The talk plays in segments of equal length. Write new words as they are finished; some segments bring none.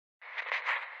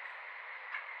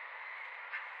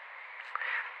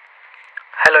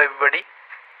Hello everybody.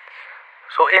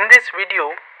 So in this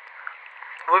video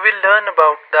we will learn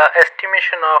about the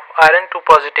estimation of iron 2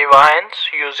 positive ions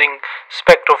using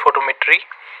spectrophotometry.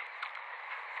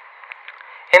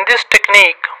 In this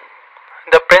technique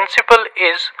the principle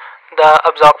is the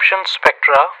absorption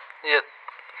spectra,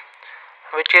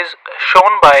 which is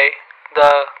shown by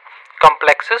the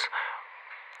complexes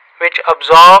which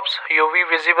absorbs UV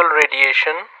visible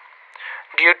radiation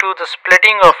due to the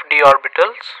splitting of d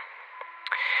orbitals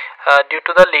due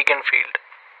to the ligand field.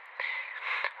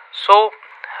 So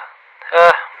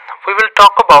we will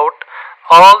talk about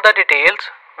all the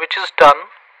details which is done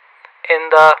in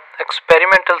the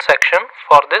experimental section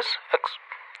for this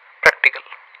practical.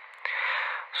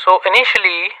 So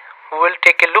initially we will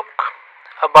take a look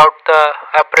about the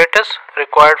apparatus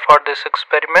required for this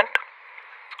experiment.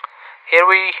 Here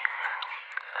we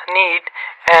need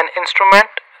an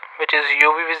instrument which is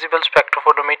UV visible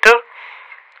spectrophotometer,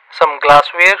 some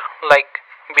glassware like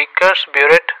beakers,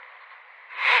 burette,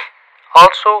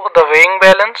 also the weighing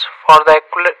balance for the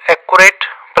accurate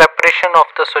preparation of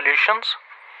the solutions,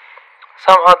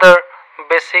 some other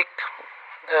basic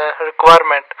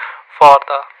requirement for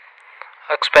the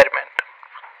experiment.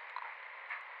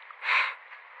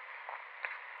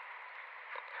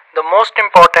 The most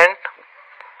important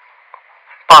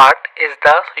part is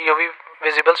the UV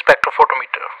visible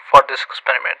spectrophotometer for this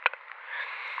experiment.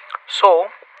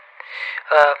 So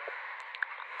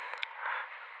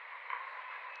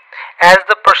as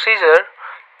the procedure,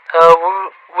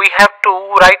 we have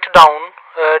to write down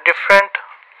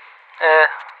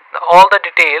all the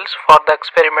details for the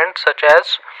experiment, such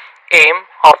as aim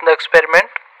of the experiment,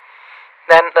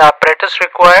 then the apparatus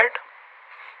required,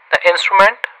 the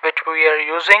instrument which we are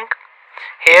using,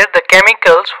 here the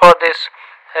chemicals for this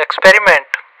experiment,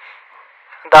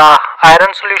 the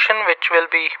iron solution which will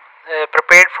be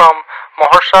prepared from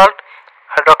Mohr salt,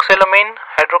 hydroxylamine,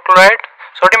 hydrochloride,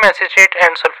 sodium acetate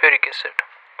and sulfuric acid.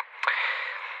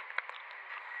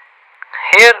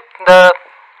 Here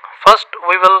first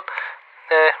we will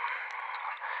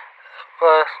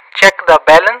check the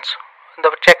balance,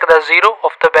 check the zero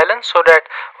of the balance, so that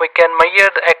we can measure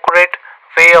the accurate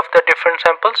weight of the different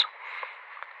samples.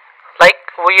 Like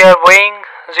we are weighing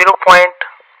 0.05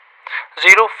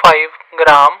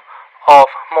 gram of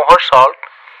Mohr salt,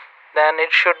 then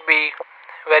it should be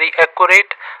very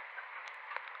accurate.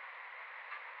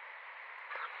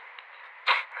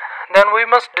 Then we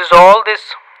must dissolve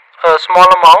this small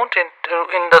amount in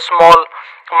the small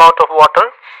amount of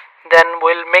water. Then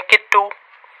we'll make it to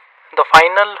the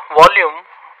final volume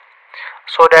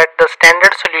so that the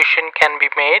standard solution can be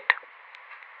made.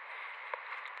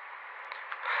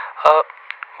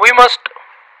 We must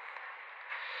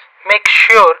make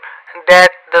sure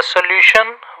that the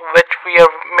solution which we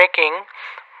are making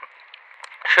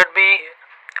should be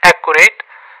accurate,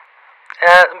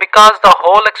 because the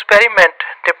whole experiment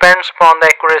depends upon the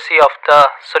accuracy of the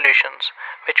solutions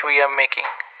which we are making.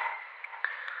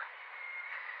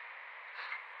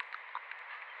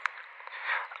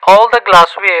 All the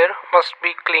glassware must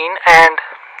be clean and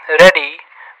ready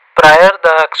prior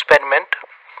the experiment.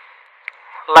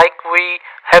 Like we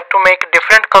have to make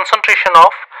different concentration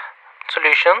of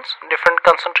solutions,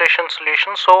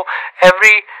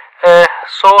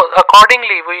 so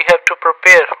accordingly we have to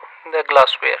prepare the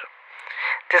glassware.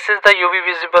 This is the UV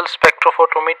visible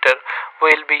spectrophotometer we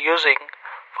will be using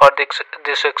for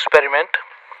this experiment.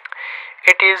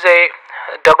 It is a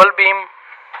double beam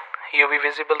UV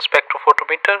visible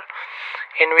spectrophotometer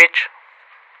in which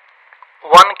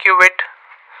 1 cuvette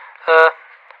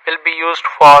will be used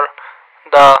for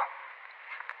the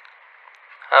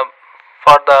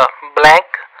blank,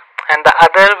 and the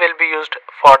other will be used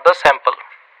for the sample.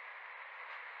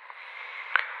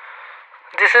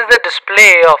 This is the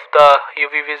display of the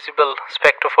UV visible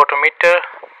spectrophotometer.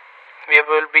 We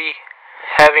will be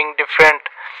having different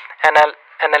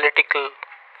analytical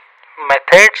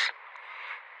methods,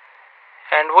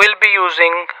 and we'll be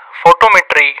using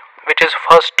photometry, which is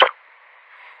first,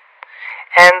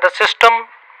 and the system,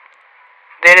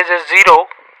 there is a zero.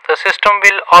 The system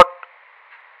will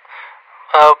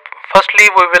firstly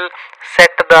we will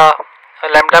set the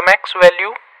lambda max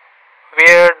value,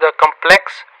 where the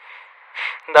complex,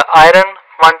 the iron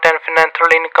 110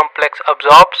 phenanthroline complex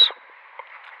absorbs,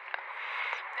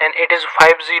 and it is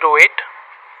 508,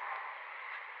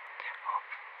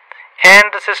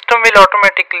 and the system will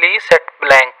automatically set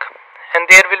blank, and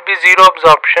there will be zero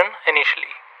absorption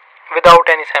initially without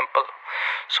any sample.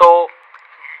 So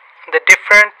the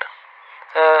different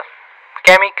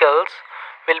chemicals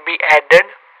will be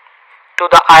added to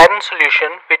the iron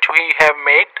solution which we have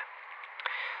made,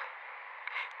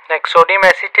 like sodium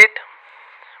acetate,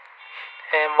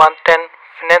 and 110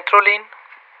 phenanthrolene.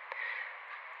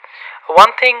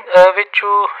 One thing which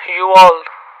you all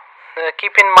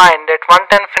keep in mind, that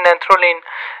 110 phenanthrolene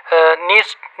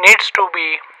needs to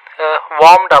be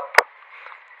warmed up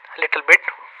a little bit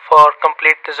for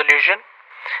complete dissolution.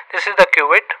 This is the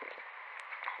cuvette.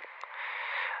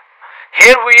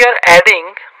 Here we are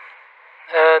adding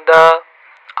the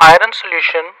iron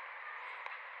solution.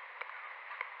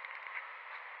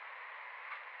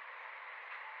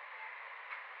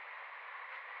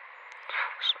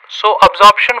 So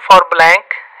absorption for blank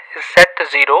is set to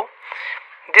 0.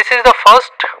 This is the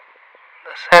first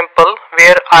sample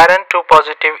where iron 2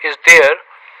 positive is there.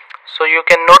 So you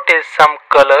can notice some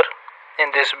color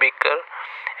in this beaker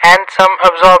and some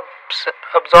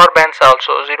absorbance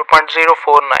also, 0.049.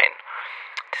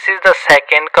 This is the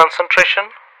second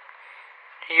concentration.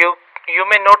 You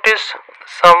may notice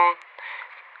some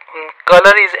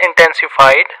color is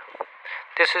intensified.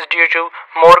 This is due to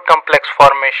more complex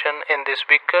formation in this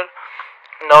beaker,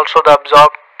 and also the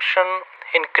absorption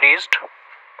increased.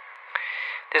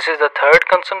 This is the third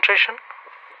concentration,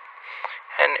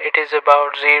 and it is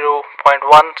about 0.16.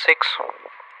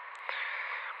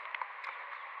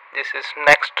 This is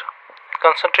next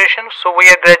concentration. So we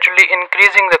are gradually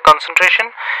increasing the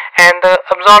concentration, and the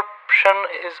absorption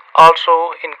is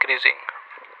also increasing.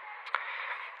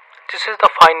 This is the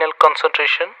final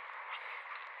concentration.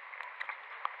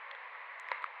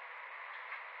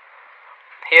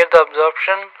 Here the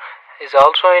absorption is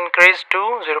also increased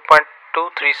to 0.237.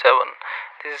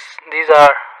 These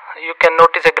are, you can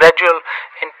notice a gradual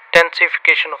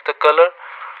intensification of the color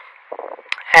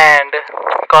and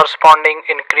corresponding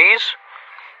increase.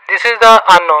 This is the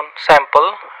unknown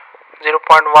sample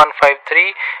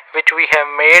 0.153, which we have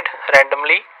made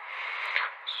randomly.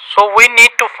 So we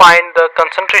need to find the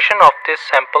concentration of this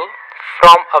sample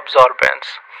from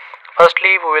absorbance.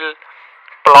 Firstly, we will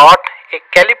plot a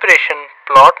calibration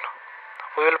plot.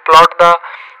 We will plot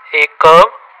a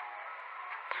curve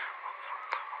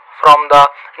from the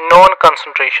known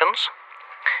concentrations.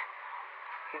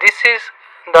 This is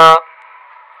the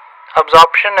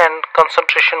absorption and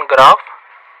concentration graph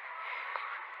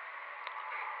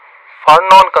for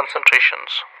known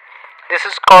concentrations. This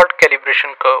is called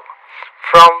calibration curve.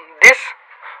 From this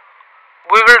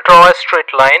we will draw a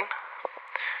straight line,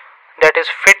 that is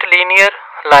fit linear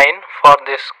line for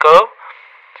this curve.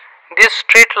 This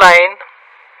straight line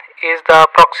is the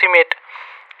approximate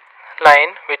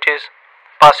line which is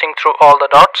passing through all the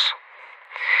dots,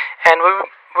 and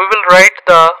we will write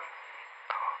the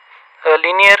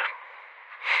linear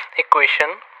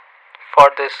equation for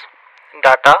this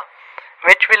data,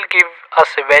 which will give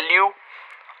us a value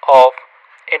of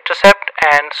intercept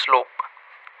and slope,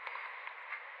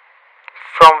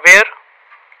 from where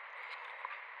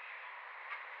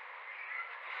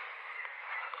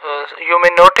you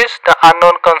may notice the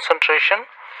unknown concentration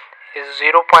is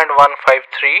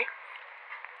 0.153,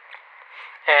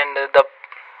 and the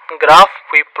graph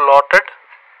we plotted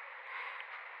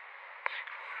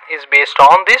is based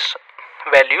on these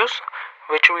values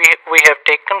which we have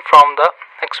taken from the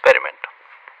experiment.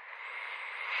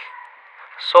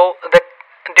 So the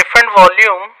different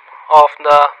volume of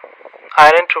the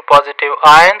iron 2 positive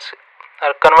ions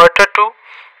are converted to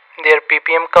their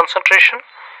ppm concentration,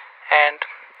 and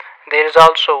there is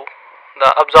also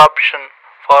the absorption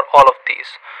for all of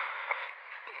these.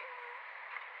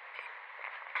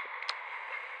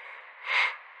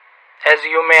 As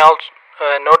you may also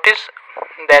notice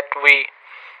that we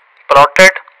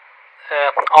plotted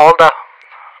all the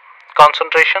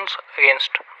concentrations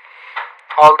against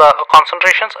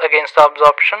the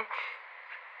absorption.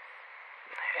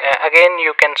 Again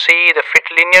you can see the fit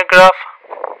linear graph.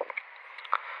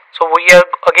 So we are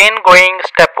again going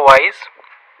stepwise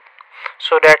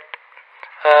so that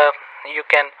you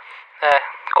can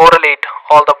correlate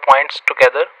all the points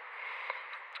together.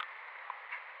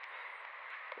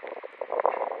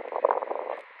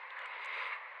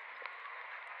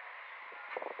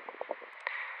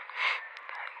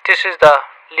 This is the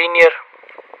linear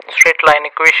straight line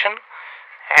equation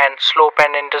and slope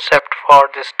and intercept for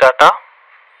this data.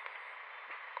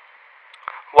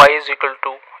 Y is equal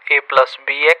to a plus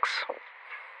bx.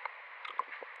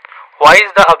 Y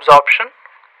is the absorption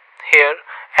here,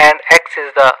 and x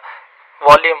is the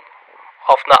volume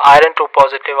of the iron 2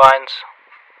 positive ions,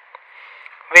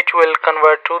 which will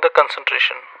convert to the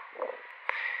concentration.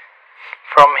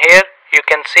 From here you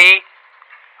can see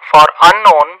for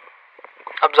unknown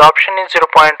absorption is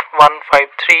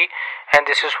 0.153, and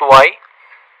this is y,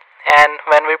 and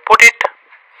when we put it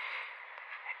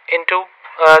into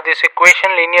this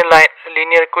equation,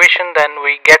 linear equation, then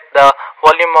we get the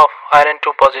volume of iron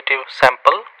 2 positive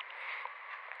sample.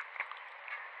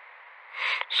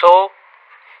 So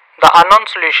the unknown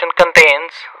solution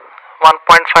contains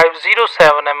 1.507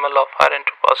 ml of iron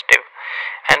 2 positive,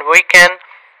 and we can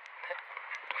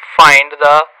find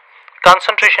the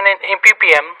concentration in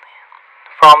ppm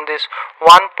from this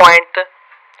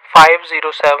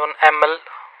 1.507 ml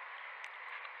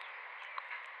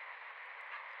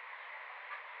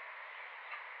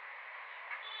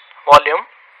volume.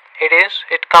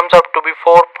 It comes up to be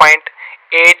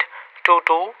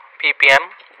 4.822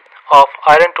 ppm of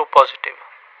iron 2 positive.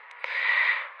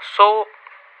 So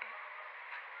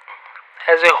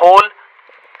as a whole,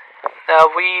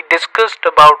 we discussed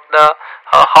about the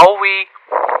how we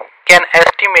can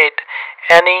estimate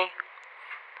any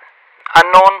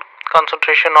unknown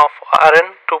concentration of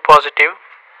iron 2 positive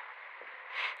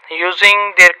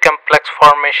using their complex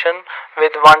formation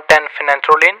with 110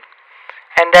 phenanthroline,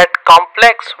 and that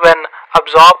complex, when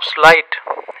absorbs light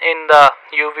in the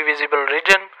UV visible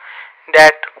region,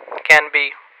 that can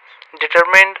be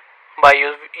determined by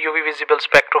UV visible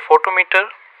spectrophotometer,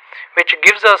 which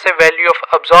gives us a value of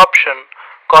absorption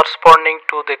corresponding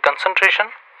to the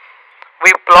concentration.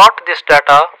 We plot this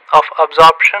data of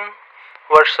absorption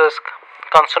versus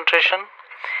concentration,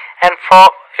 and for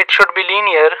it should be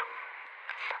linear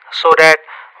so that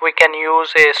we can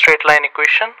use a straight line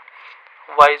equation,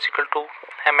 y is equal to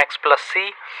mx plus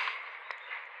c,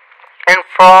 and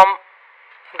from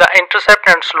the intercept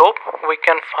and slope we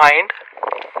can find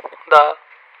the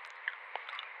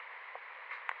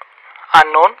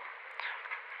unknown.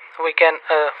 We can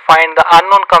find the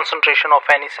unknown concentration of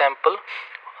any sample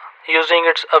using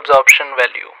its absorption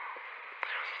value.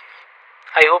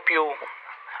 I hope you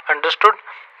understood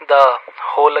the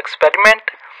whole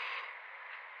experiment.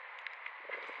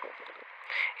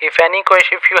 If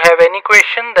you have any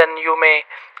question, then you may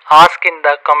ask in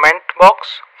the comment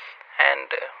box,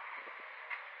 and